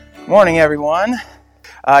Morning, everyone.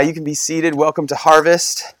 You can be seated. Welcome to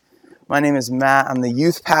Harvest. My name is Matt. I'm the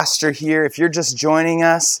youth pastor here. If you're just joining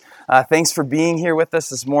us, thanks for being here with us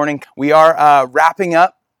this morning. We are wrapping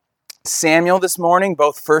up Samuel this morning,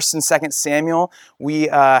 both 1st and 2nd Samuel. We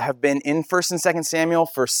have been in 1st and 2nd Samuel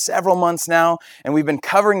for several months now, and we've been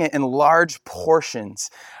covering it in large portions.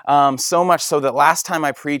 So much so that last time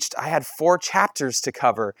I preached, I had 4 chapters to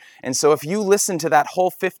cover. And so if you listen to that whole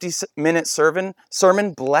 50-minute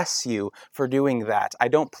sermon, bless you for doing that. I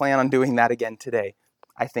don't plan on doing that again today,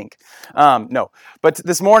 I think. No. But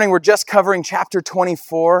this morning we're just covering chapter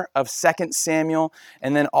 24 of 2nd Samuel,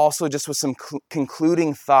 and then also just with some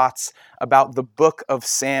concluding thoughts about the book of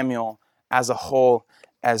Samuel as a whole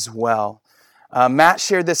as well. Matt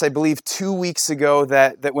shared this, I believe, 2 weeks ago,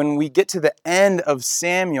 that when we get to the end of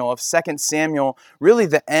Samuel, of 2nd Samuel, really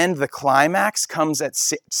the end, the climax comes at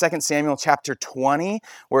 2nd Samuel chapter 20,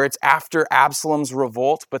 where it's after Absalom's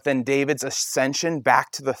revolt, but then David's ascension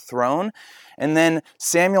back to the throne. And then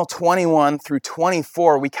Samuel 21 through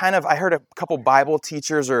 24, I heard a couple Bible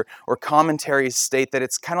teachers or commentaries state that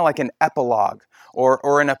it's kind of like an epilogue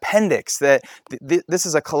or an appendix, that this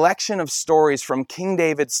is a collection of stories from King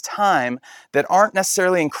David's time that aren't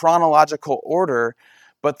necessarily in chronological order,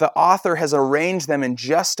 but the author has arranged them in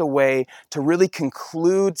just a way to really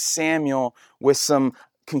conclude Samuel with some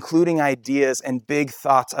concluding ideas and big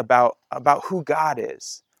thoughts about who God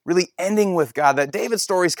is. Really ending with God. That David's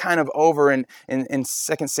story is kind of over in 2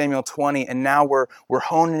 Samuel 20, and now we're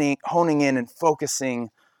honing in and focusing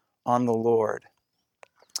on the Lord.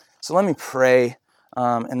 So let me pray,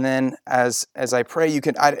 and then as I pray,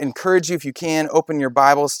 I'd encourage you, if you can, open your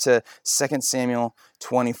Bibles to 2 Samuel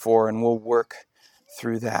 24, and we'll work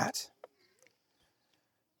through that.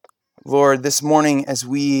 Lord, this morning as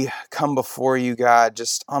we come before you, God,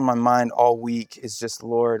 just on my mind all week is just,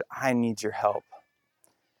 Lord, I need your help.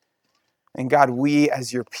 And God, we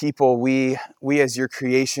as your people, we as your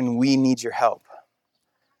creation, we need your help.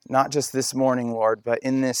 Not just this morning, Lord, but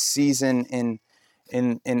in this season,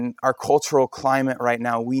 in our cultural climate right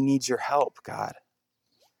now, we need your help, God.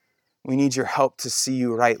 We need your help to see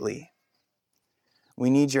you rightly. We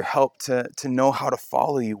need your help to know how to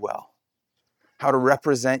follow you well, how to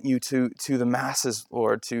represent you to the masses,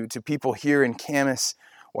 Lord, to people here in Camas,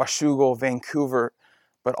 Washougal, Vancouver,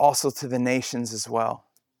 but also to the nations as well.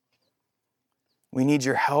 We need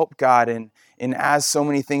your help, God, and as so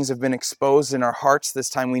many things have been exposed in our hearts this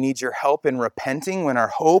time, we need your help in repenting when our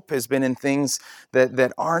hope has been in things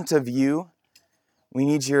that aren't of you. We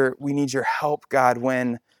need your help, God,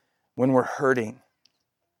 when we're hurting,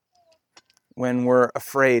 when we're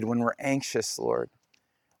afraid, when we're anxious, Lord.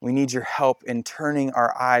 We need your help in turning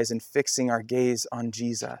our eyes and fixing our gaze on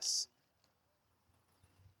Jesus.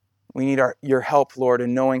 We need your help, Lord,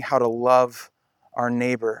 in knowing how to love our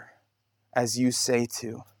neighbor as you say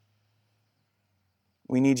to.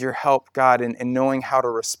 We need your help, God, in knowing how to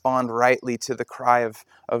respond rightly to the cry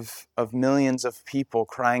of millions of people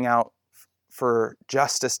crying out for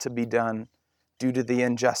justice to be done due to the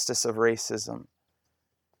injustice of racism.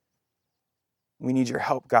 We need your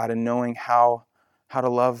help, God, in knowing how to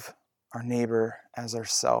love our neighbor as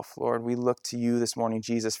ourselves. Lord, we look to you this morning,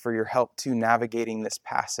 Jesus, for your help to navigating this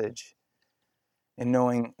passage and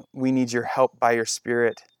knowing we need your help by your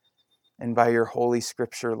Spirit and by your holy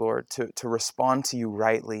scripture, Lord, to respond to you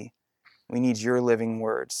rightly. We need your living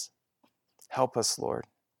words. Help us, Lord.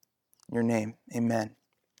 In your name, amen.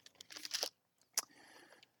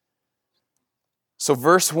 So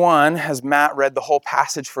verse 1, as Matt read the whole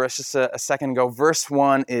passage for us just a second ago, verse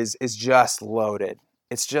 1 is just loaded.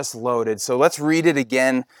 It's just loaded. So let's read it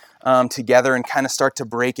again together and kind of start to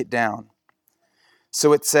break it down.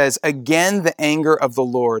 So it says, "Again the anger of the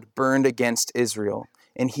Lord burned against Israel,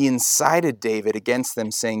 and he incited David against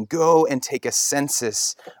them, saying, 'Go and take a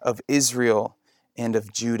census of Israel and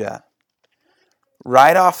of Judah.'"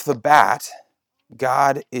 Right off the bat,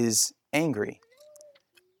 God is angry.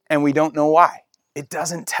 And we don't know why. It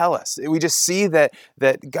doesn't tell us. We just see that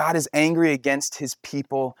God is angry against his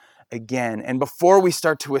people again. And before we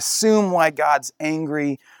start to assume why God's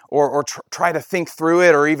angry or try to think through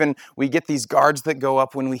it, or even we get these guards that go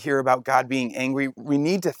up when we hear about God being angry, we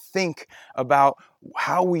need to think about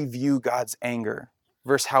how we view God's anger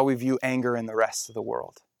versus how we view anger in the rest of the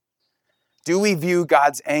world. Do we view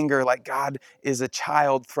God's anger like God is a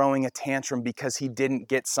child throwing a tantrum because he didn't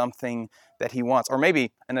get something that he wants? Or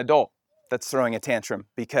maybe an adult that's throwing a tantrum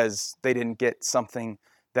because they didn't get something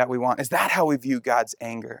that we want. Is that how we view God's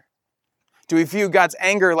anger? Do we view God's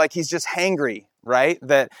anger like he's just hangry, right?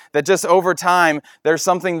 That just over time, there's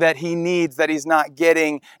something that he needs that he's not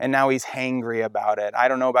getting, and now he's hangry about it. I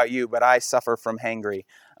don't know about you, but I suffer from hangry.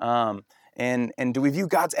 And do we view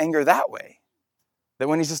God's anger that way? That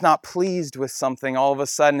when he's just not pleased with something, all of a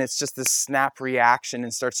sudden it's just this snap reaction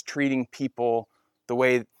and starts treating people the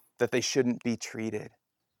way that they shouldn't be treated?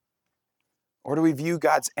 Or do we view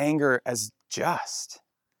God's anger as just?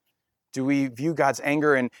 Do we view God's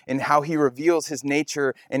anger in how he reveals his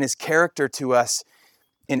nature and his character to us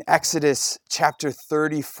in Exodus chapter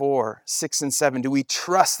 34, 6 and 7? Do we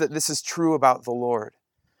trust that this is true about the Lord?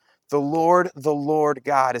 The Lord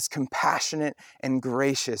God is compassionate and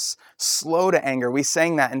gracious, slow to anger. We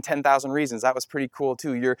sang that in 10,000 Reasons. That was pretty cool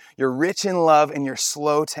too. You're rich in love and you're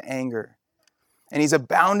slow to anger. And he's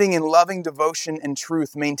abounding in loving devotion and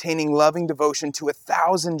truth, maintaining loving devotion to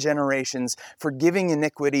 1,000 generations, forgiving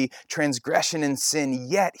iniquity, transgression, and sin.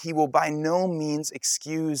 Yet he will by no means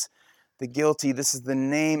excuse the guilty. This is the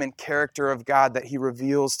name and character of God that he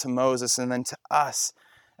reveals to Moses and then to us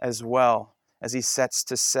as well, as he sets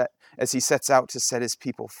out to set his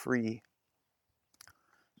people free.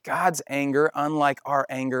 God's anger, unlike our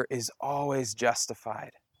anger, is always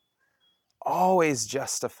justified. Always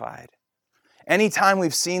justified. Anytime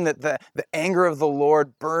we've seen that the anger of the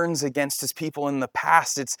Lord burns against his people in the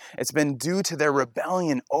past, it's been due to their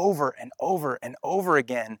rebellion over and over and over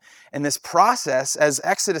again. And this process, as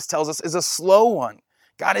Exodus tells us, is a slow one.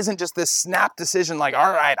 God isn't just this snap decision like,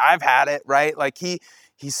 all right, I've had it, right? Like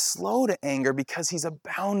he's slow to anger because he's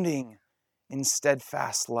abounding in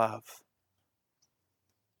steadfast love.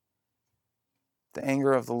 The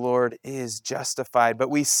anger of the Lord is justified. But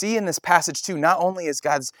we see in this passage too, not only is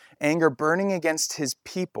God's anger burning against his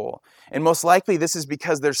people, and most likely this is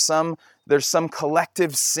because there's some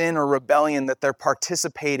collective sin or rebellion that they're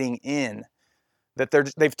participating in, that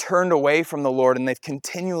they've turned away from the Lord and they've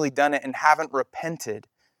continually done it and haven't repented.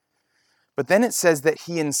 But then it says that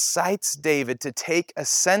he incites David to take a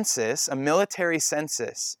census, a military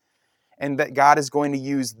census, and that God is going to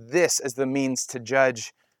use this as the means to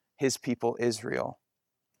judge his people Israel.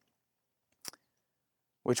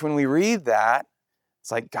 Which when we read that,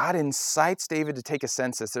 it's like God incites David to take a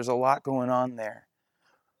census. There's a lot going on there.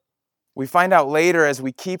 We find out later as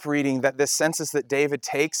we keep reading that this census that David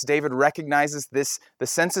takes, David recognizes the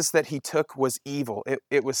census that he took was evil.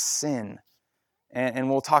 It was sin.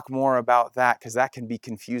 And we'll talk more about that because that can be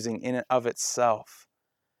confusing in and of itself.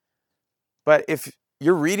 But if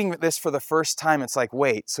you're reading this for the first time, it's like,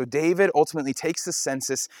 wait, so David ultimately takes the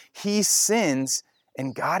census, he sins,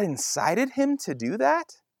 and God incited him to do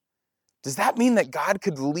that? Does that mean that God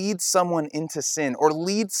could lead someone into sin or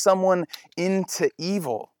lead someone into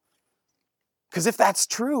evil? Because if that's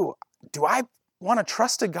true, do I want to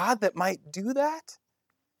trust a God that might do that?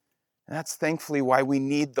 And that's thankfully why we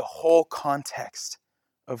need the whole context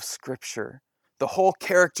of Scripture, the whole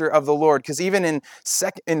character of the Lord. Because even in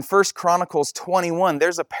 1 Chronicles 21,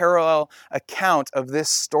 there's a parallel account of this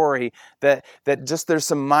story that just there's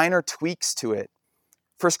some minor tweaks to it.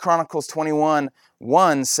 1 Chronicles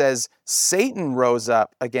 21:1 says, Satan rose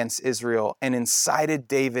up against Israel and incited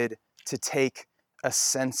David to take a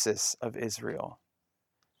census of Israel.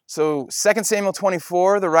 So 2 Samuel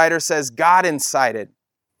 24, the writer says, God incited.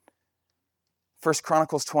 1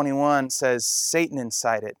 Chronicles 21 says, Satan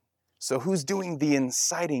incited. So who's doing the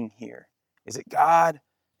inciting here? Is it God?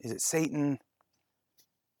 Is it Satan?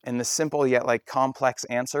 And the simple yet complex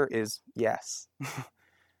answer is yes.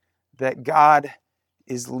 That God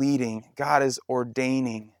is leading. God is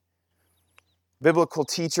ordaining. Biblical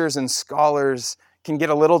teachers and scholars can get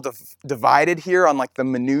a little divided here on the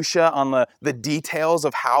minutia, on the details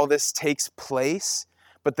of how this takes place.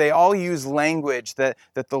 But they all use language that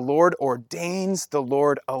the Lord ordains, the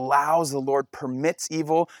Lord allows, the Lord permits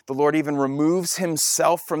evil. The Lord even removes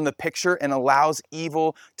himself from the picture and allows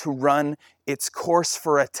evil to run its course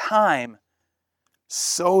for a time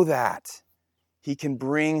so that he can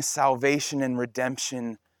bring salvation and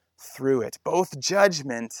redemption through it. Both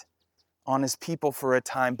judgment on his people for a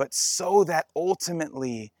time, but so that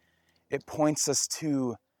ultimately it points us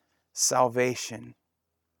to salvation.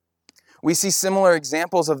 We see similar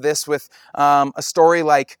examples of this with a story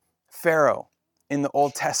like Pharaoh in the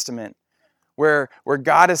Old Testament, where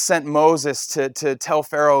God has sent Moses to tell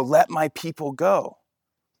Pharaoh, let my people go.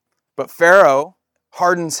 But Pharaoh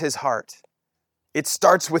hardens his heart. It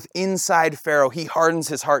starts with inside Pharaoh. He hardens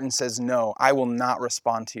his heart and says, no, I will not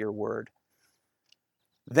respond to your word.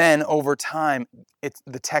 Then over time,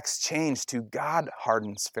 the text changed to God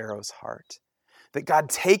hardens Pharaoh's heart. That God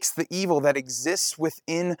takes the evil that exists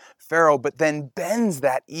within Pharaoh, but then bends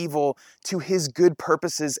that evil to his good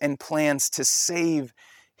purposes and plans to save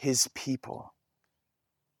his people.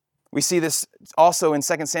 We see this also in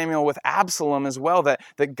 2 Samuel with Absalom as well,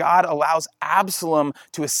 that God allows Absalom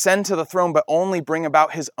to ascend to the throne, but only bring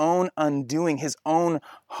about his own undoing, his own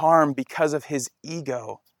harm because of his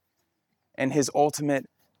ego and his ultimate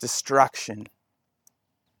destruction.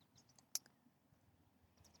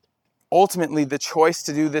 Ultimately, the choice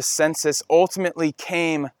to do this census ultimately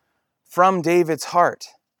came from David's heart.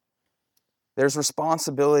 There's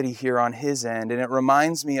responsibility here on his end, and it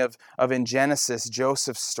reminds me of in Genesis,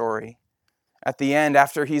 Joseph's story. At the end,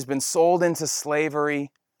 after he's been sold into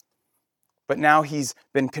slavery, but now he's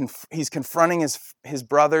confronting his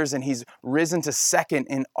brothers, and he's risen to second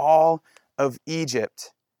in all of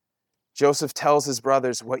Egypt. Joseph tells his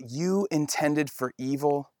brothers, what you intended for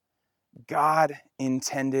evil, God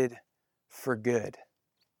intended for good.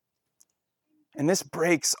 And this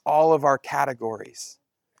breaks all of our categories.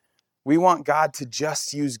 We want God to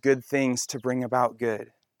just use good things to bring about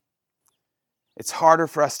good. It's harder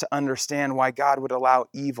for us to understand why God would allow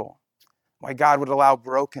evil, why God would allow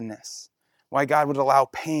brokenness, why God would allow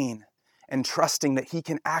pain, and trusting that He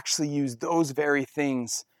can actually use those very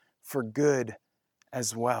things for good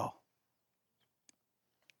as well.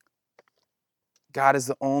 God is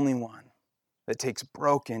the only one that takes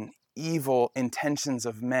broken, evil intentions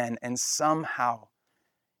of men and somehow,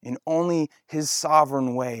 in only His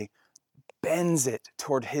sovereign way, bends it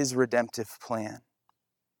toward His redemptive plan.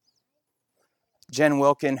 Jen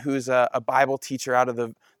Wilkin, who's a Bible teacher out of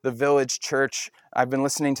the Village Church, I've been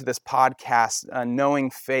listening to this podcast, Knowing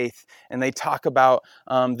Faith, and they talk about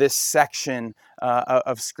this section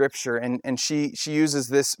of Scripture, and she uses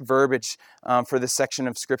this verbiage for this section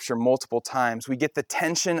of Scripture multiple times. We get the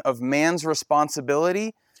tension of man's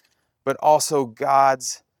responsibility, but also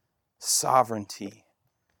God's sovereignty.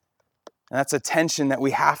 And that's a tension that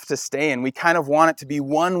we have to stay in. We kind of want it to be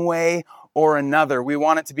one way or another. We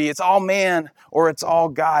want it to be, it's all man or it's all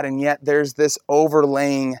God. And yet there's this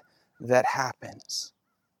overlaying that happens.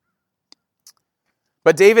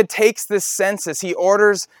 But David takes this census. He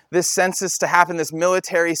orders this census to happen, this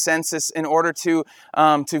military census, in order to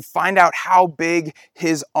find out how big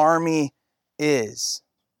his army is.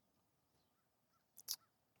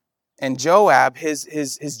 And Joab, his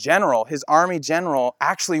general, his army general,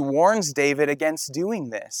 actually warns David against doing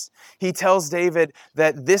this. He tells David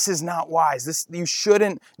that this is not wise. You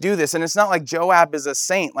shouldn't do this. And it's not like Joab is a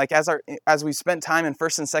saint. Like as we spent time in 1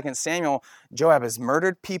 and 2 Samuel, Joab has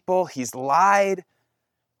murdered people. He's lied.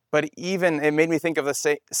 But it made me think of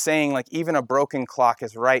the saying, like, even a broken clock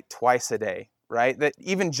is right twice a day, right? That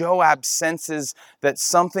even Joab senses that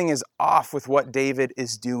something is off with what David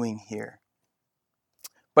is doing here.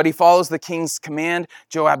 But he follows the king's command.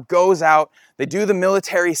 Joab goes out. They do the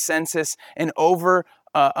military census, and over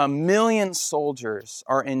 1 million soldiers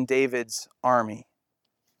are in David's army.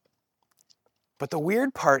 But the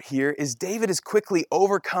weird part here is David is quickly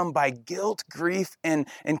overcome by guilt, grief, and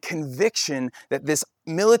conviction that this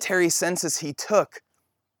military census he took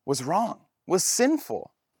was wrong, was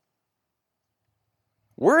sinful.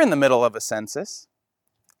 We're in the middle of a census.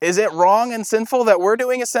 Is it wrong and sinful that we're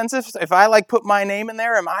doing a census? If I put my name in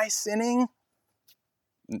there, am I sinning?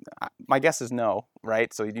 My guess is no,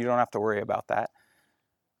 right? So you don't have to worry about that.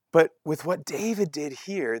 But with what David did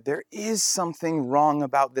here, there is something wrong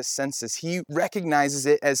about this census. He recognizes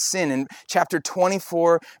it as sin. In chapter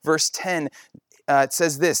 24, verse 10, it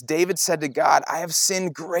says this, David said to God, I have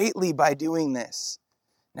sinned greatly by doing this.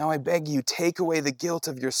 Now I beg you, take away the guilt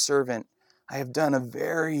of your servant. I have done a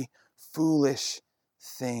very foolish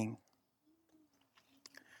thing.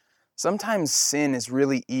 Sometimes sin is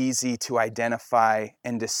really easy to identify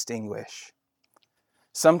and distinguish.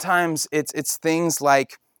 Sometimes it's things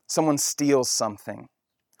like someone steals something.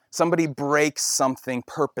 Somebody breaks something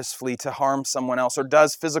purposefully to harm someone else, or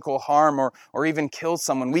does physical harm, or even kills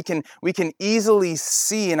someone. We can easily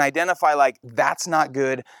see and identify, like, that's not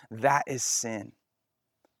good, that is sin.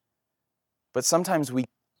 But sometimes we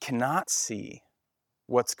cannot see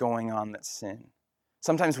what's going on that's sin.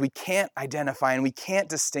 Sometimes we can't identify and we can't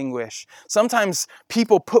distinguish. Sometimes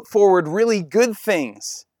people put forward really good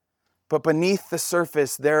things, but beneath the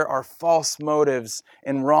surface there are false motives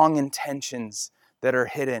and wrong intentions that are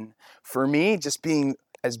hidden. For me, just being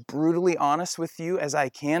as brutally honest with you as I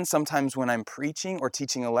can, sometimes when I'm preaching or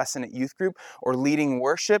teaching a lesson at youth group or leading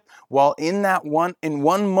worship, while in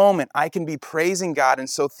one moment I can be praising God and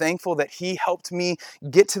so thankful that He helped me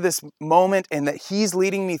get to this moment and that He's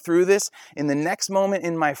leading me through this, in the next moment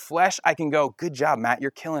in my flesh, I can go, good job, Matt,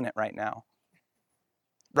 you're killing it right now.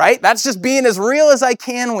 Right? That's just being as real as I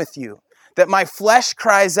can with you. That my flesh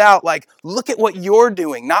cries out, like, look at what you're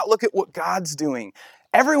doing, not look at what God's doing.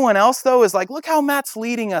 Everyone else, though, is like, look how Matt's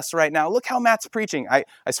leading us right now. Look how Matt's preaching. I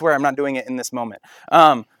swear I'm not doing it in this moment.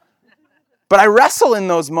 But I wrestle in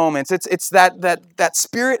those moments. It's that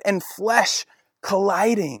spirit and flesh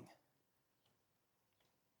colliding.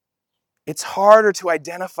 It's harder to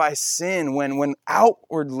identify sin when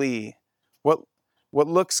outwardly what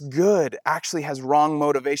looks good actually has wrong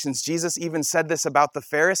motivations. Jesus even said this about the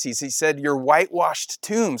Pharisees. He said, you're whitewashed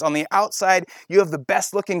tombs. On the outside, you have the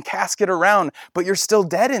best looking casket around, but you're still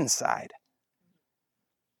dead inside.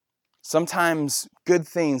 Sometimes good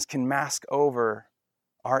things can mask over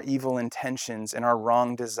our evil intentions and our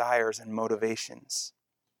wrong desires and motivations.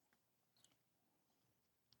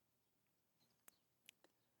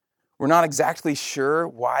 We're not exactly sure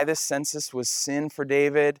why this census was sin for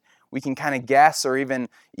David. We can kind of guess, or even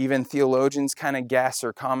theologians kind of guess,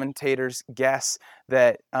 or commentators guess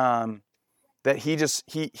that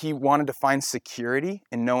he wanted to find security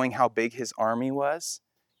in knowing how big his army was.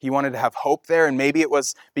 He wanted to have hope there, and maybe it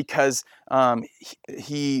was because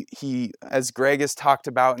he, as Greg has talked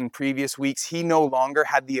about in previous weeks, he no longer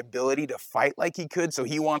had the ability to fight like he could, so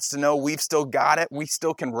he wants to know we've still got it, we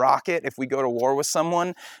still can rock it if we go to war with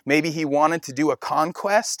someone. Maybe he wanted to do a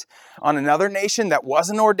conquest on another nation that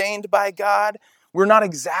wasn't ordained by God. We're not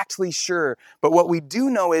exactly sure, but what we do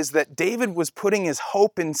know is that David was putting his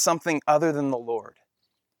hope in something other than the Lord.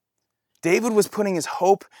 David was putting his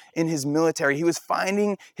hope in his military. He was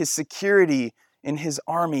finding his security in his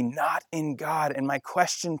army, not in God. And my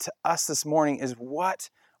question to us this morning is,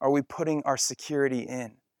 what are we putting our security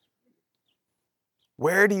in?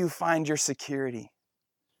 Where do you find your security?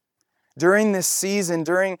 During this season,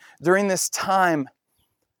 during this time,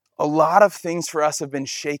 a lot of things for us have been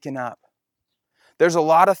shaken up. There's a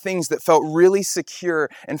lot of things that felt really secure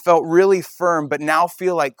and felt really firm, but now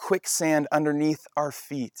feel like quicksand underneath our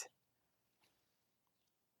feet.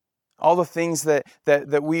 All the things that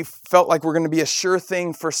we felt like were going to be a sure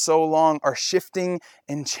thing for so long are shifting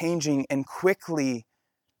and changing, and quickly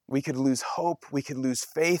we could lose hope, we could lose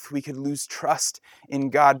faith, we could lose trust in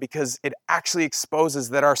God, because it actually exposes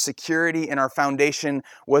that our security and our foundation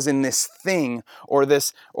was in this thing or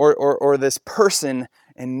this person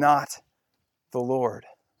and not the Lord.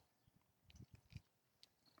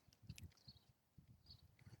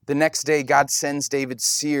 The next day, God sends David's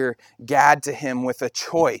seer, Gad, to him with a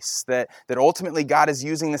choice that ultimately God is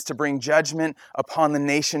using this to bring judgment upon the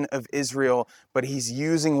nation of Israel, but he's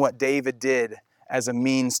using what David did as a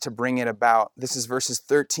means to bring it about. This is verses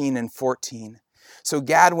 13 and 14. So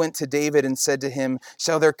Gad went to David and said to him,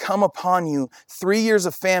 shall there come upon you 3 years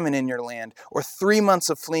of famine in your land, or 3 months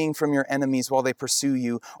of fleeing from your enemies while they pursue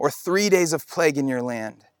you, or 3 days of plague in your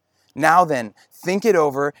land? Now then, think it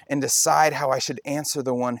over and decide how I should answer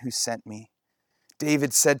the one who sent me.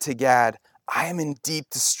 David said to Gad, I am in deep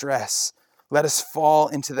distress. Let us fall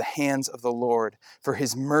into the hands of the Lord, for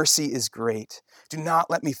his mercy is great. Do not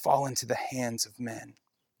let me fall into the hands of men.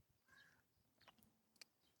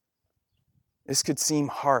 This could seem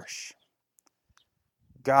harsh.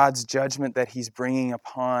 God's judgment that he's bringing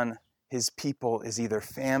upon his people is either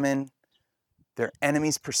famine, their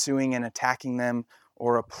enemies pursuing and attacking them,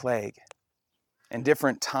 or a plague, and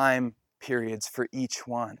different time periods for each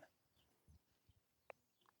one.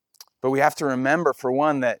 But we have to remember, for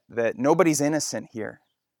one, that nobody's innocent here.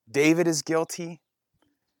 David is guilty.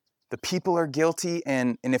 The people are guilty.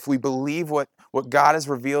 And if we believe what God has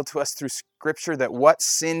revealed to us through Scripture, that what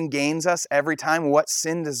sin gains us every time, what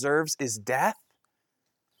sin deserves is death,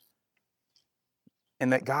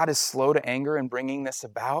 and that God is slow to anger in bringing this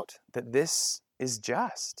about, that this is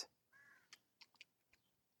just.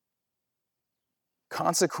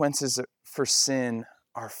 Consequences for sin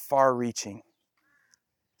are far-reaching.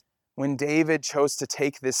 When David chose to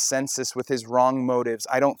take this census with his wrong motives,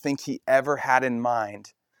 I don't think he ever had in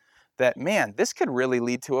mind that, man, this could really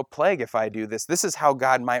lead to a plague if I do this. This is how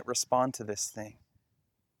God might respond to this thing.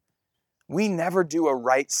 We never do a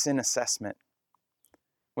right sin assessment.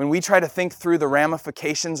 When we try to think through the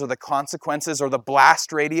ramifications or the consequences or the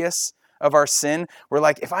blast radius of our sin, we're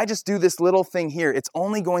like, if I just do this little thing here, it's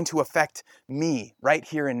only going to affect me right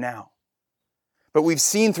here and now. But we've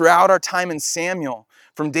seen throughout our time in Samuel,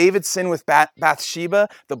 from David's sin with Bathsheba,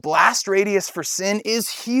 the blast radius for sin is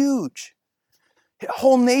huge.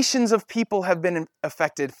 Whole nations of people have been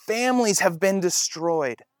affected. Families have been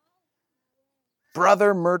destroyed.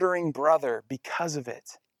 Brother murdering brother because of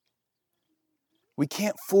it. We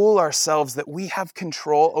can't fool ourselves that we have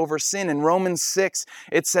control over sin. In Romans 6,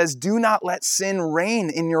 it says, do not let sin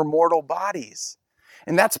reign in your mortal bodies.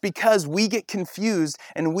 And that's because we get confused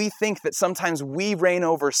and we think that sometimes we reign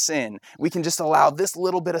over sin. We can just allow this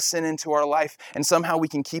little bit of sin into our life and somehow we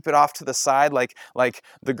can keep it off to the side, like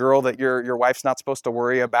the girl that your wife's not supposed to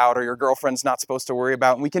worry about or your girlfriend's not supposed to worry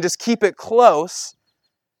about. And we can just keep it close,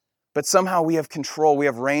 but somehow we have control, we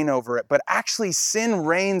have reign over it. But actually sin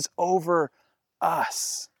reigns over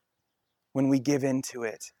us when we give into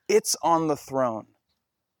it. It's on the throne,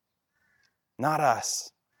 not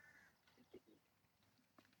us.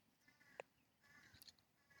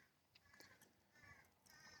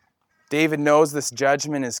 David knows this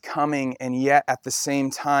judgment is coming, and yet at the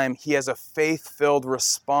same time, he has a faith-filled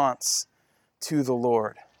response to the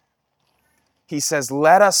Lord. He says,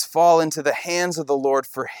 "Let us fall into the hands of the Lord,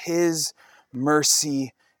 for his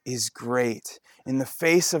mercy is great." In the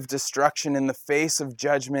face of destruction, in the face of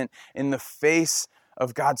judgment, in the face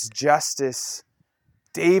of God's justice,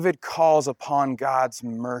 David calls upon God's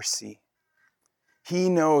mercy. He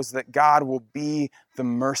knows that God will be the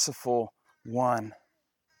merciful one.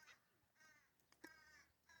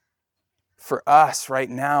 For us right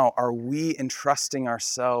now, are we entrusting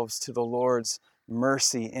ourselves to the Lord's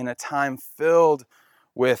mercy in a time filled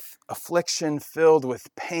with affliction, filled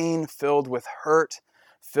with pain, filled with hurt,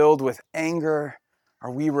 filled with anger? Are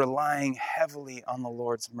we relying heavily on the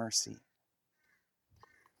Lord's mercy?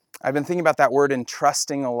 I've been thinking about that word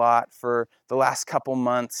entrusting a lot for the last couple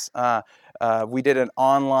months. We did an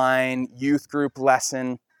online youth group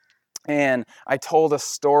lesson, and I told a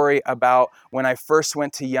story about when I first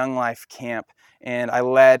went to Young Life Camp, and I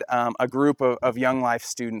led a group of Young Life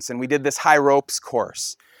students, and we did this high ropes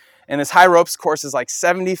course. And this high ropes course is like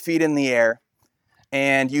 70 feet in the air,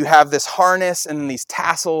 and you have this harness and these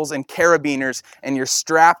tassels and carabiners, and you're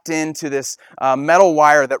strapped into this metal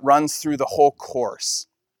wire that runs through the whole course.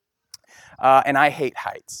 And I hate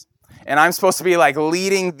heights. And I'm supposed to be like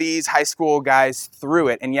leading these high school guys through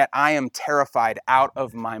it, and yet I am terrified out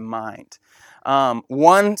of my mind.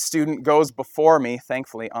 One student goes before me,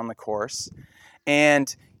 thankfully, on the course,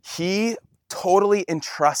 and he totally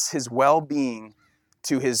entrusts his well-being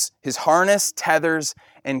to his harness, tethers,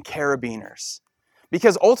 and carabiners.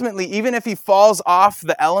 Because ultimately, even if he falls off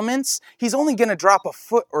the elements, he's only going to drop a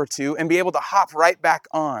foot or two and be able to hop right back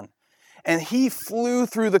on. And he flew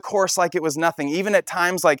through the course like it was nothing, even at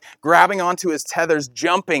times like grabbing onto his tethers,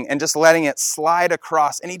 jumping, and just letting it slide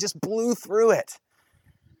across. And he just blew through it.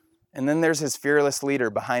 And then there's his fearless leader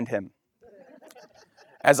behind him.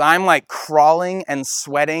 As I'm like crawling and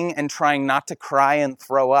sweating and trying not to cry and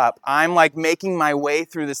throw up, I'm like making my way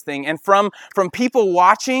through this thing. And from people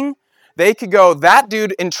watching, they could go, that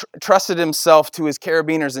dude entrusted himself to his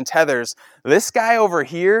carabiners and tethers. This guy over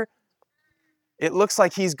here, it looks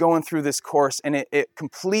like he's going through this course, and it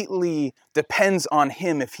completely depends on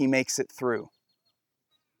him if he makes it through.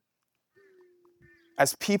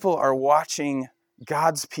 As people are watching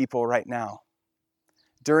God's people right now,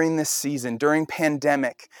 during this season, during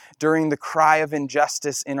pandemic, during the cry of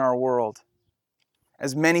injustice in our world,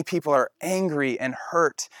 as many people are angry and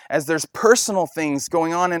hurt, as there's personal things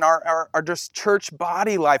going on in our just church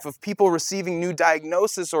body life of people receiving new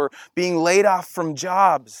diagnosis or being laid off from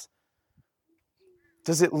jobs,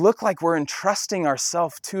 does it look like we're entrusting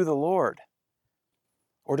ourselves to the Lord?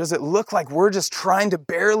 Or does it look like we're just trying to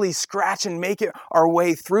barely scratch and make it our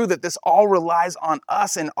way through, that this all relies on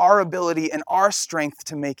us and our ability and our strength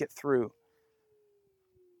to make it through?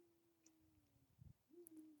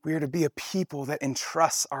 We are to be a people that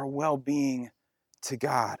entrusts our well-being to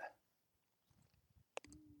God.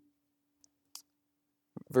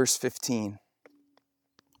 Verse 15.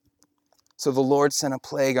 So the Lord sent a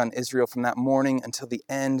plague on Israel from that morning until the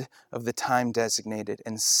end of the time designated,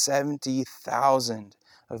 and 70,000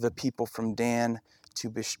 of the people from Dan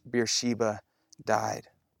to Beersheba died.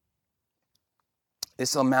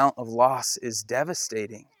 This amount of loss is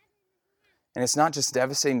devastating. And it's not just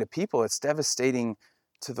devastating to people, it's devastating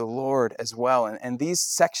to the Lord as well. And these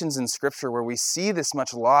sections in Scripture where we see this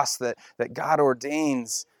much loss that God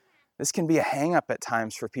ordains, this can be a hang-up at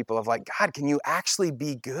times for people of like, God, can you actually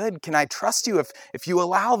be good? Can I trust you if you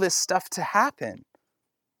allow this stuff to happen?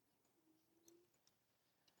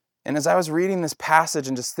 And as I was reading this passage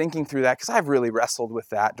and just thinking through that, because I've really wrestled with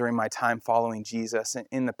that during my time following Jesus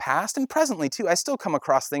in the past and presently too, I still come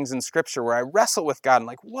across things in Scripture where I wrestle with God and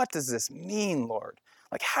like, what does this mean, Lord?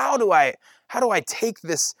 Like, how do I take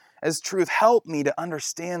this as truth? Help me to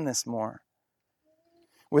understand this more.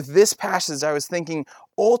 With this passage, I was thinking,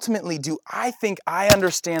 ultimately, do I think I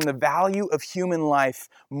understand the value of human life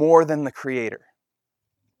more than the Creator?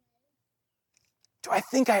 do I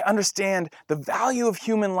think I understand the value of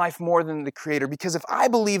human life more than the Creator? Because if I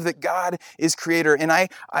believe that God is Creator and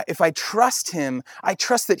if I trust Him, I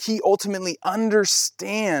trust that He ultimately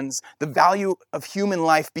understands the value of human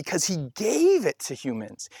life because He gave it to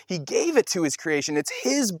humans. He gave it to His creation. It's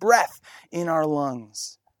His breath in our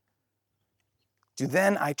lungs. Do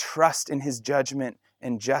then I trust in His judgment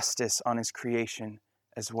and justice on His creation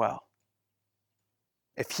as well?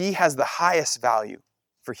 If He has the highest value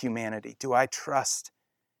for humanity, do I trust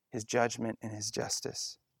His judgment and His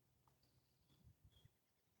justice?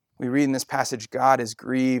 We read in this passage, God is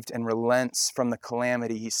grieved and relents from the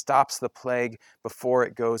calamity. He stops the plague before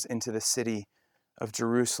it goes into the city of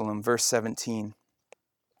Jerusalem. Verse 17.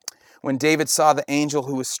 When David saw the angel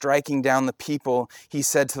who was striking down the people, he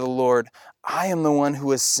said to the Lord, I am the one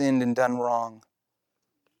who has sinned and done wrong.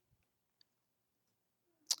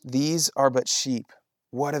 These are but sheep.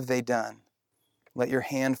 What have they done? Let your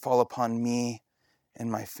hand fall upon me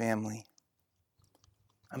and my family.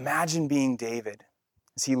 Imagine being David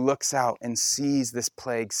as he looks out and sees this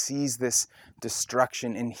plague, sees this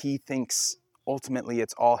destruction, and he thinks ultimately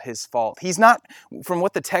it's all his fault. He's not, from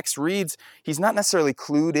what the text reads, he's not necessarily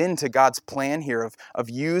clued into God's plan here of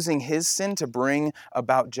using his sin to bring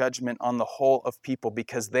about judgment on the whole of people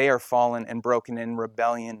because they are fallen and broken in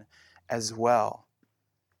rebellion as well.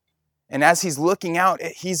 And as he's looking out,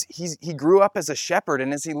 he grew up as a shepherd,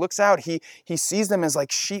 and as he looks out, he sees them as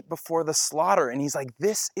like sheep before the slaughter, and he's like,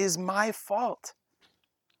 this is my fault.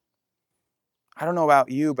 I don't know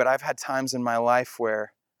about you, but I've had times in my life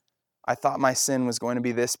where I thought my sin was going to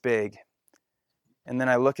be this big, and then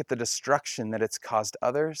I look at the destruction that it's caused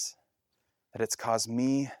others, that it's caused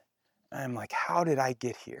me, and I'm like, how did I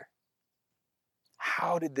get here?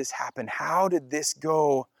 How did this happen? How did this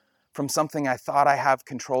go from something I thought I have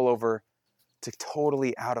control over to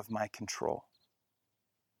totally out of my control?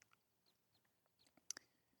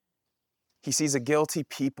 He sees a guilty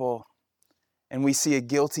people, and we see a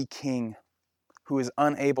guilty king who is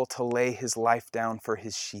unable to lay his life down for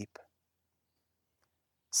his sheep.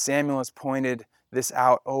 Samuel has pointed this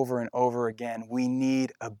out over and over again. We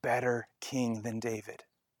need a better king than David.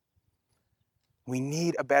 We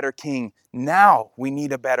need a better king. Now we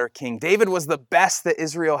need a better king. David was the best that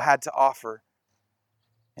Israel had to offer.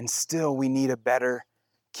 And still we need a better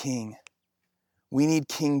king. We need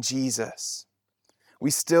King Jesus.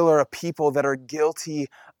 We still are a people that are guilty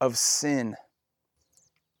of sin.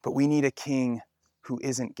 But we need a king who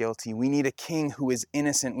isn't guilty. We need a king who is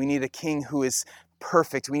innocent. We need a king who is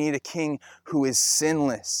perfect. We need a king who is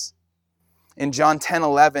sinless. In John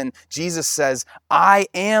 10:11, Jesus says, I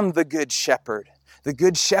am the good shepherd. The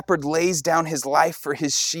good shepherd lays down his life for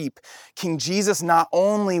his sheep. King Jesus not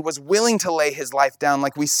only was willing to lay his life down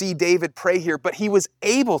like we see David pray here, but he was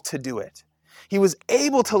able to do it. He was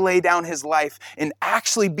able to lay down his life and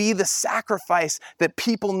actually be the sacrifice that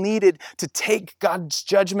people needed to take God's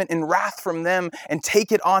judgment and wrath from them and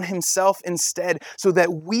take it on himself instead so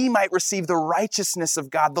that we might receive the righteousness of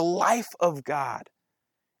God, the life of God,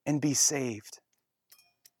 and be saved.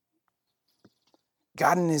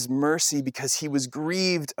 God in his mercy, because he was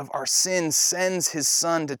grieved of our sins, sends his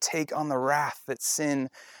son to take on the wrath that sin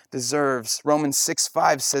deserves. Romans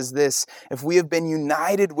 6:5 says this, if we have been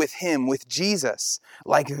united with him, with Jesus,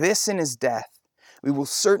 like this in his death, we will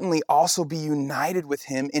certainly also be united with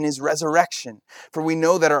him in his resurrection. For we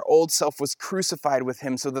know that our old self was crucified with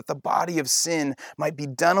him so that the body of sin might be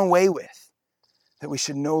done away with, that we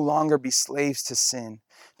should no longer be slaves to sin,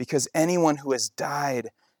 because anyone who has died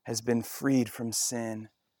has been freed from sin.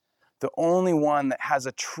 The only one that has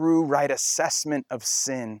a true right assessment of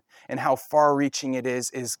sin and how far-reaching it is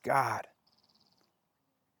God.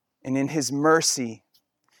 And in his mercy,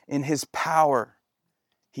 in his power,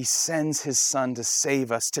 he sends his son to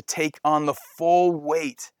save us, to take on the full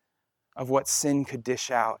weight of what sin could dish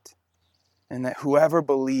out. And that whoever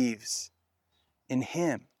believes in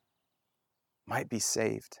him might be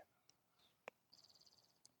saved.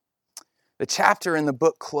 The chapter in the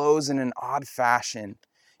book closes in an odd fashion.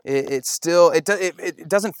 It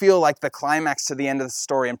doesn't feel like the climax to the end of the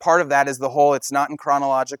story. And part of that is it's not in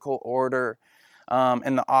chronological order.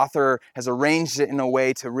 And the author has arranged it in a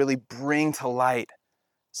way to really bring to light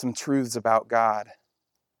some truths about God.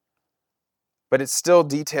 But it still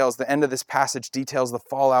details, the end of this passage details the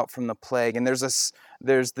fallout from the plague. And there's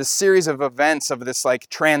this series of events of this like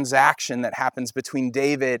transaction that happens between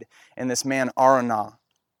David and this man Araunah.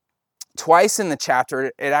 Twice in the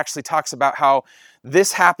chapter, it actually talks about how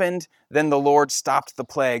this happened, then the Lord stopped the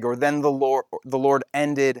plague, or then the Lord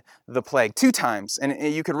ended the plague. 2 times.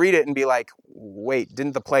 And you could read it and be like, wait,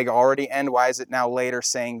 didn't the plague already end? Why is it now later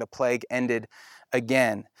saying the plague ended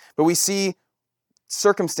again? But we see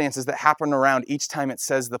circumstances that happen around each time it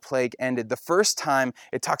says the plague ended. The first time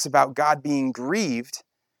it talks about God being grieved,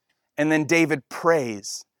 and then David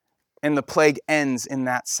prays, and the plague ends in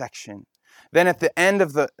that section. Then at the end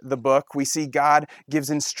of the book, we see God gives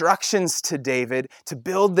instructions to David to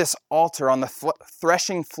build this altar on the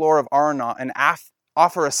threshing floor of Araunah and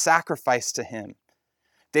offer a sacrifice to him.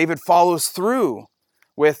 David follows through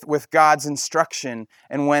with God's instruction,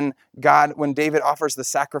 and when David offers the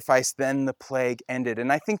sacrifice, then the plague ended.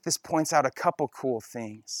 And I think this points out a couple cool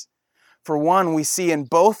things. For one, we see in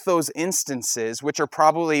both those instances, which are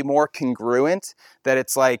probably more congruent, that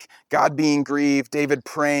it's like God being grieved, David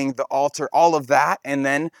praying, the altar, all of that, and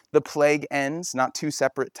then the plague ends, not two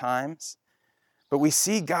separate times. But we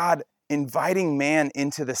see God inviting man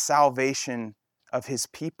into the salvation of his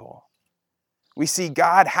people. We see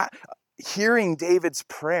God hearing David's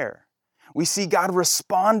prayer. We see God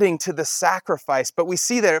responding to the sacrifice, but we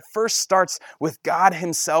see that it first starts with God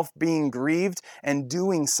himself being grieved and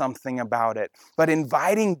doing something about it, but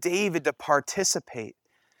inviting David to participate.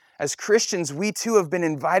 As Christians, we too have been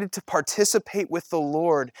invited to participate with the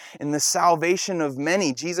Lord in the salvation of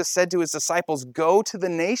many. Jesus said to his disciples, "Go to the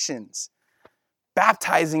nations,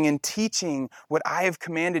 baptizing and teaching what I have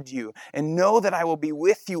commanded you, and know that I will be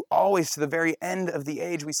with you always to the very end of the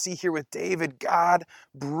age." We see here with David, God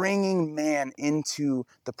bringing man into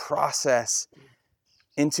the process,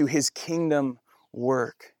 into his kingdom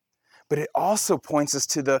work. But it also points us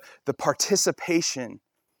to the participation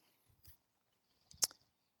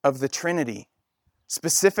of the Trinity,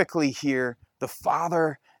 specifically here, the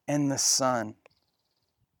Father and the Son.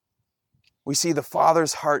 We see the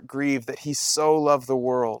Father's heart grieved that he so loved the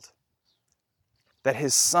world, that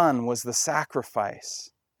his Son was the sacrifice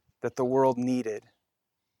that the world needed.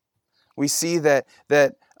 We see that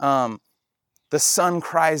the Son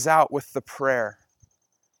cries out with the prayer,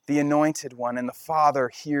 the Anointed One, and the Father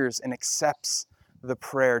hears and accepts the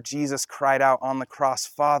prayer. Jesus cried out on the cross,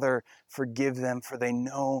 "Father, forgive them, for they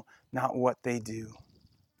know not what they do."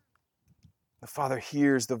 The Father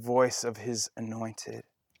hears the voice of his anointed.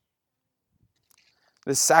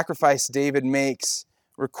 This sacrifice David makes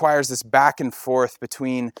requires this back and forth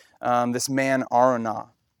between this man Araunah.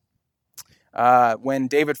 When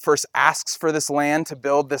David first asks for this land to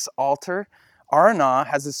build this altar, Araunah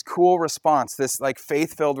has this cool response, this like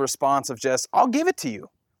faith-filled response of just, "I'll give it to you.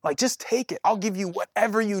 Like, just take it. I'll give you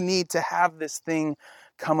whatever you need to have this thing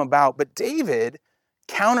come about." But David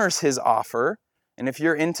counters his offer. And if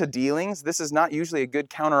you're into dealings, this is not usually a good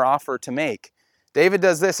counter offer to make. David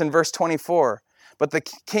does this in verse 24. But the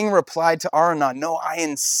king replied to Araunah, "No, I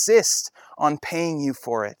insist on paying you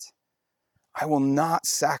for it. I will not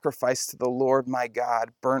sacrifice to the Lord my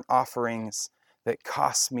God burnt offerings that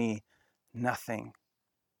cost me nothing."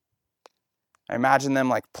 I imagine them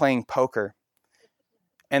like playing poker.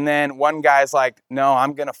 And then one guy's like, "No,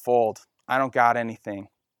 I'm going to fold. I don't got anything."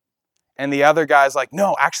 And the other guy's like,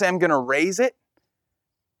 "No, actually, I'm going to raise it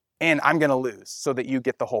and I'm going to lose so that you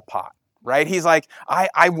get the whole pot." Right? He's like,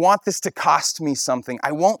 I want this to cost me something.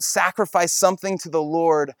 I won't sacrifice something to the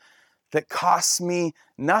Lord that costs me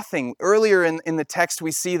nothing. Earlier in the text,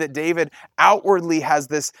 we see that David outwardly has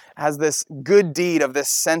this good deed of this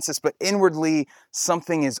census, but inwardly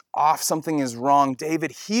something is off, something is wrong.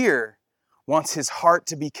 David here wants his heart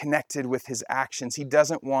to be connected with his actions. He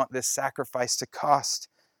doesn't want this sacrifice to cost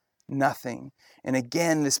nothing. And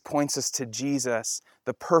again, this points us to Jesus,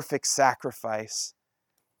 the perfect sacrifice,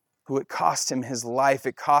 who it cost him his life.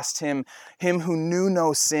 It cost him who knew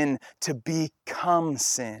no sin to become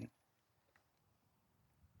sin.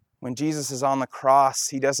 When Jesus is on the cross,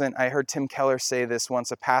 he doesn't, I heard Tim Keller say this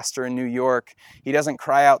once, a pastor in New York, he doesn't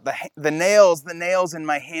cry out, the nails in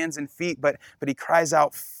my hands and feet, but he cries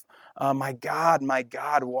out, my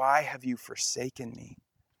God, why have you forsaken me?"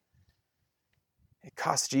 It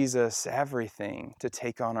cost Jesus everything to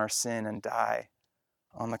take on our sin and die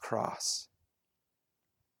on the cross.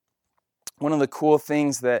 One of the cool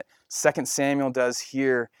things that 2 Samuel does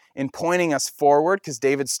here in pointing us forward, because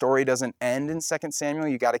David's story doesn't end in 2 Samuel.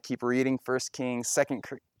 You got to keep reading 1 Kings, 2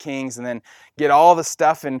 Kings, and then get all the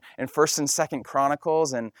stuff in 1 and 2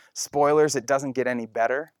 Chronicles. And spoilers, it doesn't get any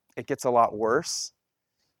better. It gets a lot worse.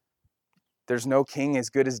 There's no king as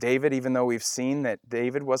good as David, even though we've seen that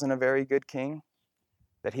David wasn't a very good king,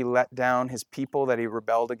 that he let down his people, that he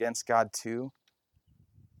rebelled against God too.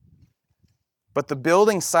 But the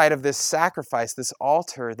building site of this sacrifice, this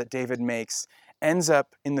altar that David makes, ends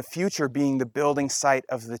up in the future being the building site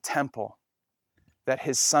of the temple that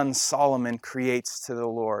his son Solomon creates to the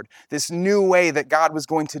Lord. This new way that God was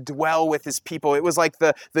going to dwell with his people. It was like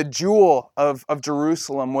the jewel of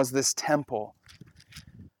Jerusalem was this temple.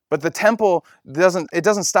 But the temple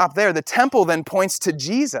doesn't stop there. The temple then points to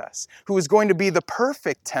Jesus, who is going to be the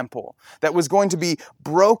perfect temple, that was going to be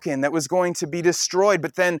broken, that was going to be destroyed,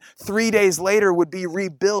 but then 3 days later would be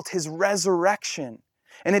rebuilt, his resurrection.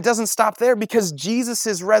 And it doesn't stop there, because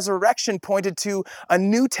Jesus' resurrection pointed to a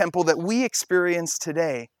new temple that we experience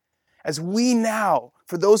today, as we now,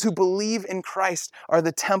 for those who believe in Christ, are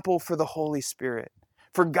the temple for the Holy Spirit,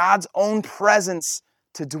 for God's own presence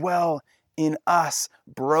to dwell in us,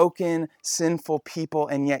 broken, sinful people,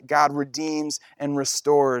 and yet God redeems and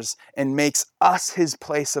restores and makes us his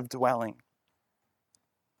place of dwelling.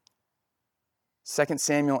 2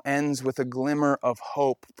 Samuel ends with a glimmer of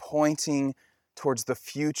hope pointing towards the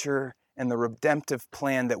future and the redemptive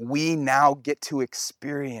plan that we now get to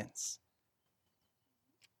experience.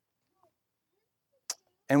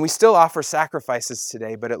 And we still offer sacrifices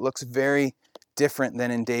today, but it looks very different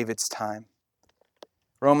than in David's time.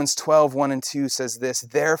 Romans 12, 1 and 2 says this,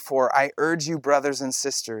 "Therefore, I urge you, brothers and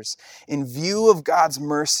sisters, in view of God's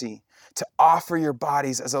mercy, to offer your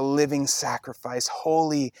bodies as a living sacrifice,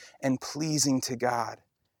 holy and pleasing to God.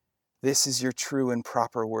 This is your true and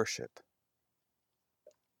proper worship."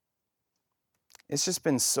 It's just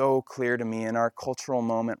been so clear to me in our cultural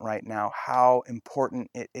moment right now how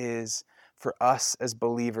important it is for us as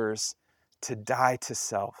believers to die to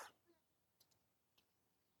self.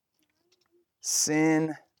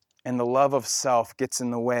 Sin and the love of self gets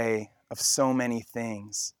in the way of so many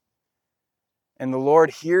things. And the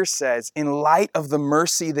Lord here says, in light of the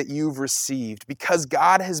mercy that you've received, because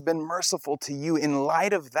God has been merciful to you, in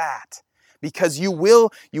light of that, because you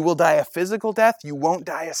will die a physical death, you won't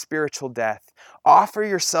die a spiritual death. Offer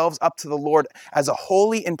yourselves up to the Lord as a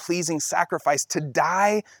holy and pleasing sacrifice, to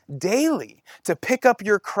die daily, to pick up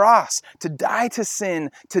your cross, to die to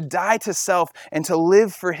sin, to die to self, and to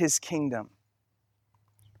live for his kingdom.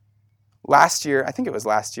 Last year,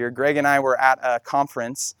 Greg and I were at a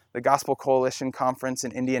conference, the Gospel Coalition conference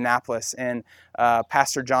in Indianapolis, and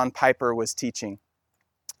Pastor John Piper was teaching.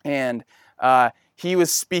 And he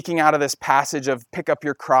was speaking out of this passage of pick up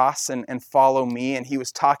your cross and follow me, and he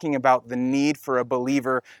was talking about the need for a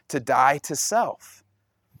believer to die to self.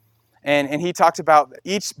 And he talked about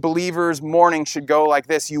each believer's morning should go like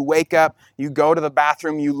this. You wake up, you go to the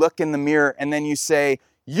bathroom, you look in the mirror, and then you say,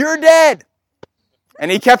 "You're dead!" And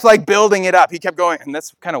he kept building it up. He kept going, and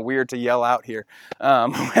that's kind of weird to yell out here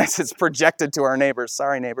as it's projected to our neighbors.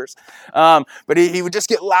 Sorry, neighbors. But he would just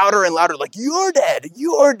get louder and louder, like, "You're dead,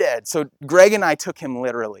 you're dead." So Greg and I took him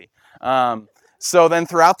literally. So then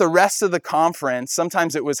throughout the rest of the conference,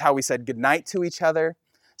 sometimes it was how we said goodnight to each other.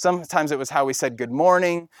 Sometimes it was how we said good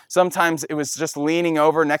morning. Sometimes it was just leaning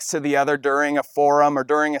over next to the other during a forum or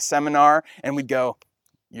during a seminar, and we'd go,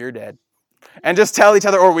 "You're dead." And just tell each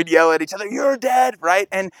other, or we'd yell at each other, "You're dead," right?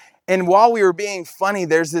 And while we were being funny,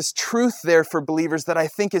 there's this truth there for believers that I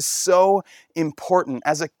think is so important.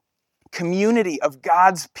 As a community of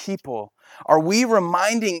God's people, are we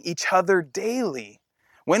reminding each other daily,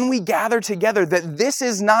 when we gather together, that this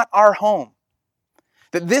is not our home?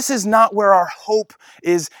 That this is not where our hope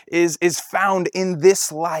is found in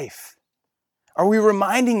this life? Are we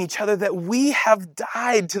reminding each other that we have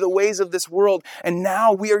died to the ways of this world and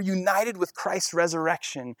now we are united with Christ's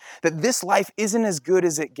resurrection? That this life isn't as good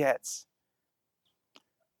as it gets?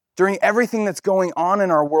 During everything that's going on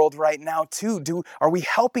in our world right now too, are we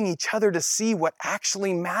helping each other to see what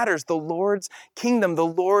actually matters? The Lord's kingdom, the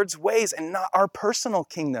Lord's ways, and not our personal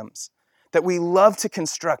kingdoms that we love to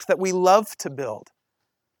construct, that we love to build.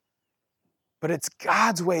 But it's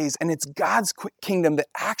God's ways and it's God's kingdom that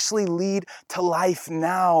actually lead to life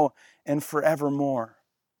now and forevermore.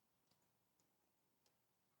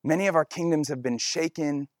 Many of our kingdoms have been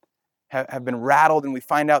shaken, have been rattled, and we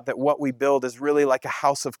find out that what we build is really like a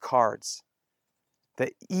house of cards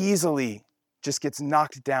that easily just gets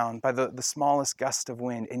knocked down by the smallest gust of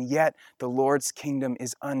wind. And yet the Lord's kingdom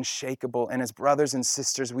is unshakable. And as brothers and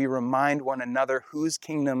sisters, we remind one another whose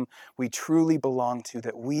kingdom we truly belong to,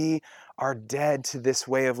 that we are dead to this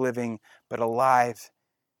way of living, but alive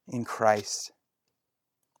in Christ.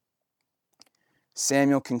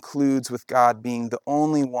 Samuel concludes with God being the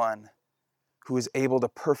only one who is able to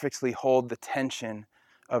perfectly hold the tension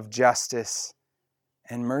of justice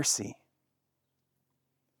and mercy.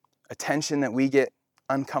 A tension that we get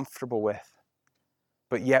uncomfortable with,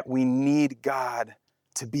 but yet we need God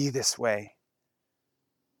to be this way.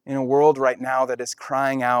 In a world right now that is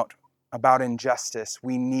crying out about injustice,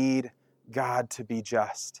 we need God to be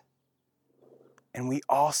just. And we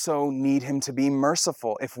also need him to be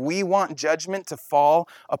merciful. If we want judgment to fall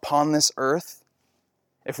upon this earth,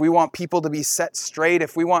 if we want people to be set straight,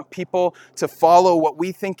 if we want people to follow what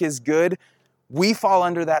we think is good, we fall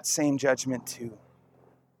under that same judgment too.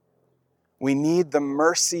 We need the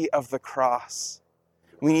mercy of the cross.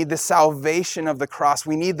 We need the salvation of the cross.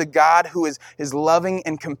 We need the God who is loving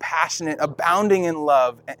and compassionate, abounding in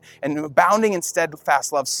love, and abounding in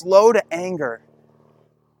steadfast love, slow to anger.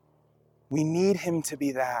 We need him to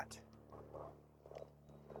be that.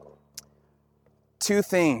 Two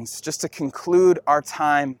things just to conclude our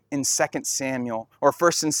time in 2 Samuel, or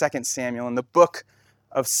 1st and 2nd Samuel, in the book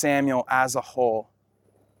of Samuel as a whole.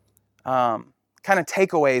 Kind of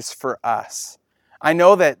takeaways for us. I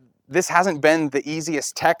know that this hasn't been the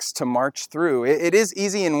easiest text to march through. It is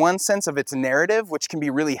easy in one sense of its narrative, which can be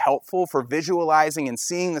really helpful for visualizing and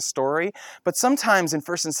seeing the story. But sometimes in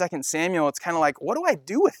 1st and 2nd Samuel, it's kind of like, what do I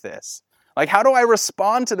do with this? Like, how do I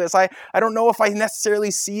respond to this? I don't know if I necessarily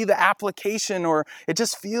see the application, or it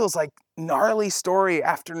just feels like gnarly story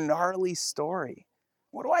after gnarly story.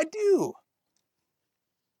 What do I do?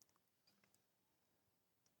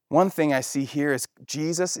 One thing I see here is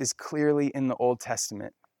Jesus is clearly in the Old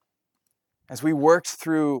Testament. As we worked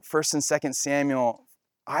through 1st and 2nd Samuel,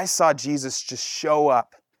 I saw Jesus just show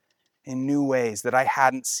up in new ways that I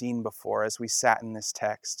hadn't seen before as we sat in this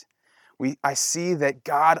text. I see that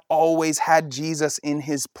God always had Jesus in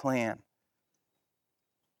his plan.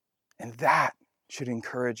 And that should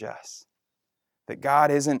encourage us. That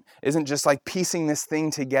God isn't just like piecing this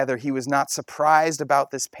thing together. He was not surprised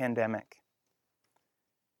about this pandemic.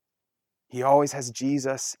 He always has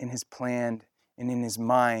Jesus in his plan and in his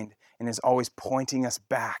mind, and is always pointing us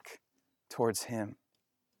back towards him.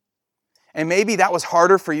 And maybe that was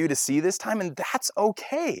harder for you to see this time, and that's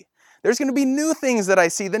okay. There's going to be new things that I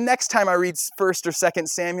see the next time I read 1st or 2nd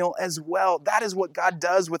Samuel as well. That is what God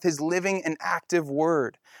does with his living and active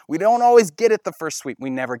word. We don't always get it the first sweep. We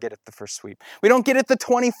never get it the first sweep. We don't get it the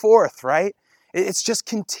 24th, right? It's just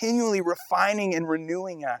continually refining and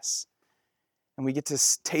renewing us. And we get to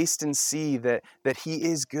taste and see that he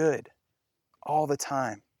is good all the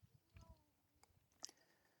time.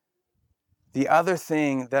 The other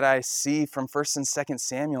thing that I see from 1st and 2nd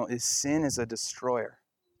Samuel is sin is a destroyer.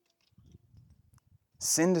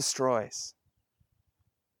 Sin destroys.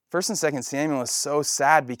 1st and 2nd Samuel is so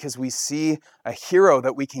sad because we see a hero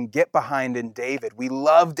that we can get behind in David. We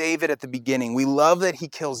love David at the beginning. We love that he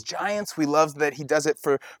kills giants. We love that he does it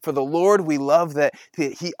for the Lord. We love that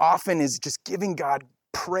he often is just giving God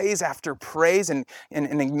praise after praise and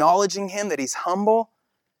acknowledging him, that he's humble.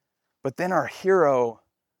 But then our hero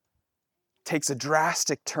takes a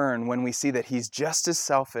drastic turn when we see that he's just as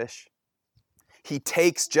selfish. He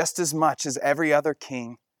takes just as much as every other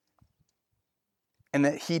king, and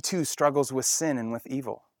that he too struggles with sin and with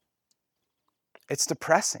evil. It's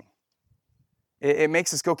depressing. It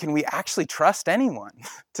makes us go, can we actually trust anyone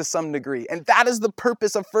to some degree? And that is the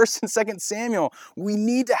purpose of 1st and 2nd Samuel. We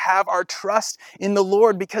need to have our trust in the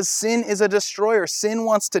Lord because sin is a destroyer. Sin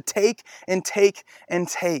wants to take and take and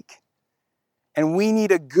take. And we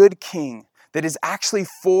need a good king that is actually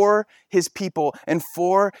for his people and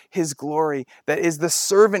for his glory, that is the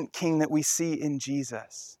servant king that we see in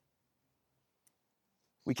Jesus.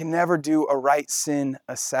 We can never do a right sin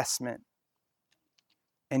assessment.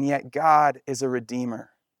 And yet God is a redeemer.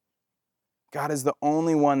 God is the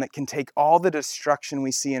only one that can take all the destruction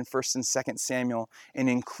we see in 1st and 2nd Samuel and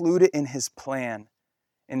include it in his plan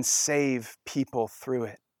and save people through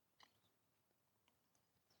it.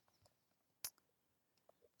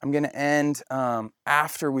 I'm going to end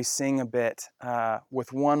after we sing a bit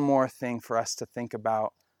with one more thing for us to think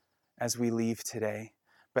about as we leave today.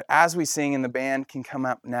 But as we sing, and the band can come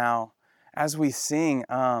up now, as we sing,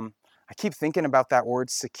 I keep thinking about that word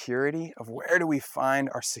security, of where do we find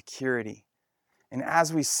our security? And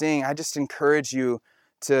as we sing, I just encourage you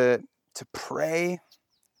to pray,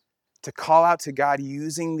 to call out to God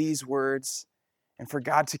using these words, and for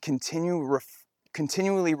God to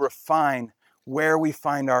continually refine where we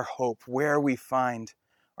find our hope, where we find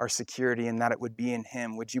our security, and that it would be in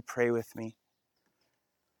him. Would you pray with me?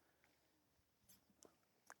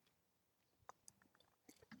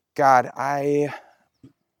 God, I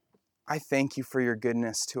thank you for your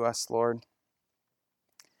goodness to us, Lord.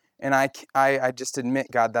 And I just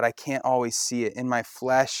admit, God, that I can't always see it. In my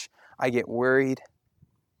flesh, I get worried.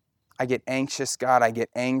 I get anxious, God. I get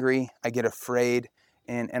angry. I get afraid.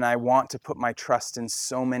 And I want to put my trust in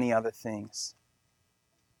so many other things.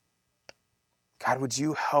 God, would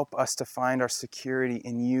you help us to find our security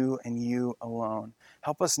in you and you alone?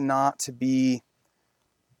 Help us not to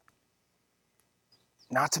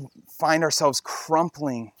find ourselves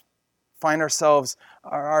crumpling, find ourselves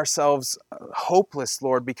hopeless,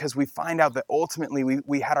 Lord, because we find out that ultimately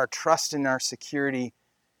we had our trust and our security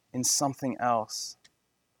in something else.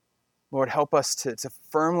 Lord, help us to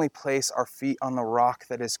firmly place our feet on the rock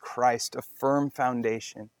that is Christ, a firm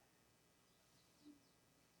foundation.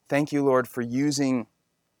 Thank you, Lord, for using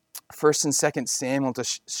 1st and 2nd Samuel to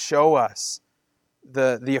show us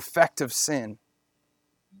the effect of sin,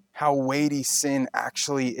 how weighty sin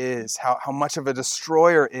actually is, how much of a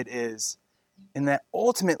destroyer it is, and that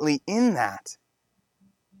ultimately in that,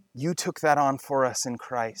 you took that on for us in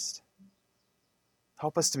Christ.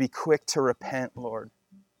 Help us to be quick to repent, Lord.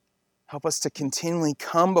 Help us to continually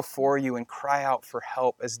come before you and cry out for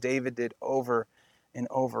help as David did over and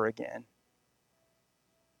over again.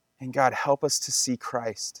 And God, help us to see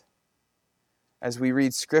Christ. As we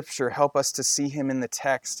read Scripture, help us to see him in the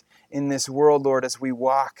text, in this world, Lord, as we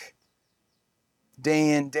walk day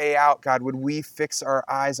in, day out. God, would we fix our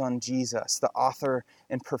eyes on Jesus, the author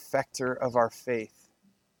and perfecter of our faith?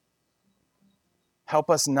 Help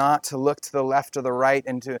us not to look to the left or the right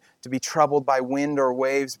and to be troubled by wind or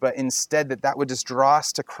waves, but instead that would just draw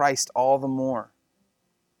us to Christ all the more.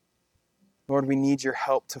 Lord, we need your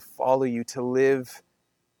help to follow you, to live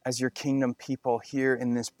as your kingdom people here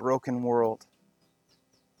in this broken world.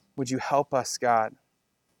 Would you help us, God,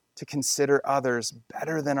 to consider others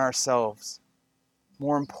better than ourselves?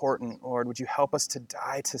 More important, Lord, would you help us to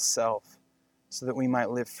die to self so that we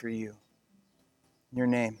might live for you? In your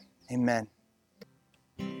name, amen.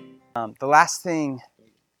 The last thing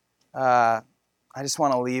I just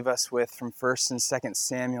want to leave us with from 1st and 2nd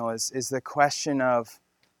Samuel is the question of,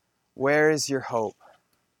 where is your hope?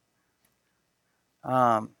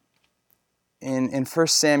 In 1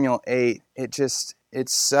 Samuel 8, it's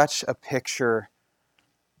such a picture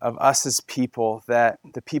of us as people, that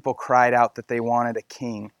the people cried out that they wanted a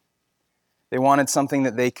king. They wanted something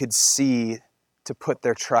that they could see to put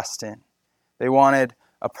their trust in. They wanted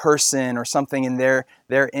a person or something in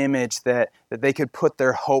their image that they could put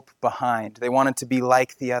their hope behind. They wanted to be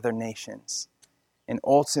like the other nations. And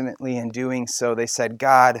ultimately, in doing so, they said,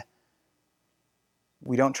 God,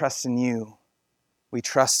 we don't trust in you. We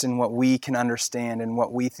trust in what we can understand and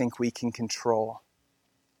what we think we can control.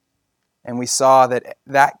 And we saw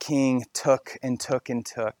that king took and took and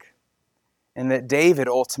took. And that David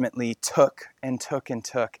ultimately took and took and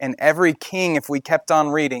took. And every king, if we kept on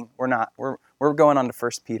reading, we're going on to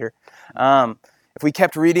 1 Peter. If we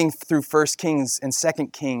kept reading through 1 Kings and 2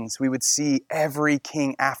 Kings, we would see every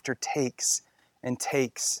king after takes and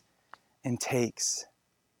takes and takes.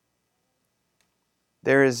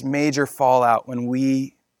 There is major fallout when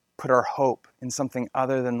we put our hope in something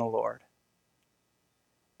other than the Lord.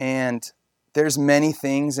 And there's many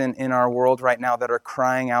things in our world right now that are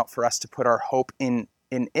crying out for us to put our hope in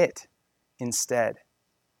it instead.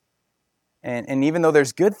 And even though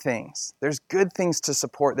there's good things to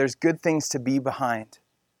support, there's good things to be behind.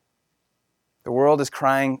 The world is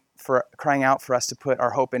crying out for us to put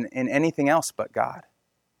our hope in anything else but God.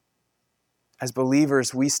 As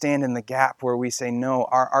believers, we stand in the gap where we say, no,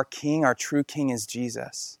 our King, our true King is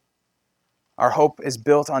Jesus. Our hope is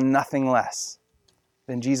built on nothing less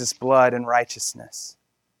than Jesus' blood and righteousness.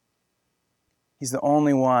 He's the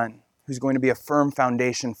only one who's going to be a firm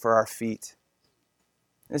foundation for our feet.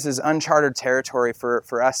 This is uncharted territory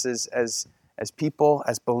for us as people,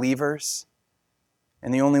 as believers.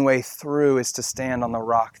 And the only way through is to stand on the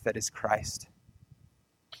rock that is Christ.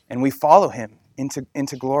 And we follow him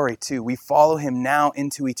into glory too. We follow him now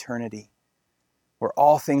into eternity, where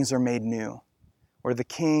all things are made new, where the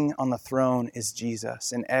King on the throne is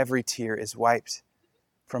Jesus, and every tear is wiped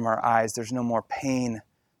from our eyes. There's no more pain.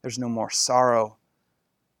 There's no more sorrow,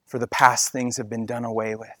 for the past things have been done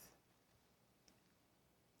away with.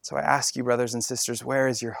 So I ask you, brothers and sisters, where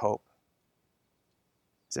is your hope?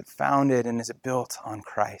 Is it founded and is it built on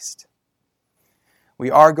Christ? We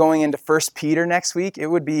are going into 1 Peter next week.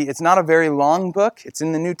 It's not a very long book. It's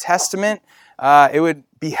in the New Testament. It would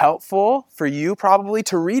be helpful for you probably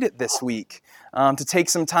to read it this week, to take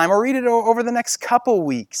some time, or read it over the next couple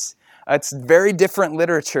weeks. It's very different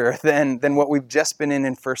literature than what we've just been in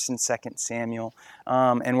 1st and 2nd Samuel.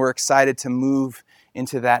 And we're excited to move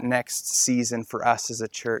into that next season for us as a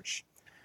church.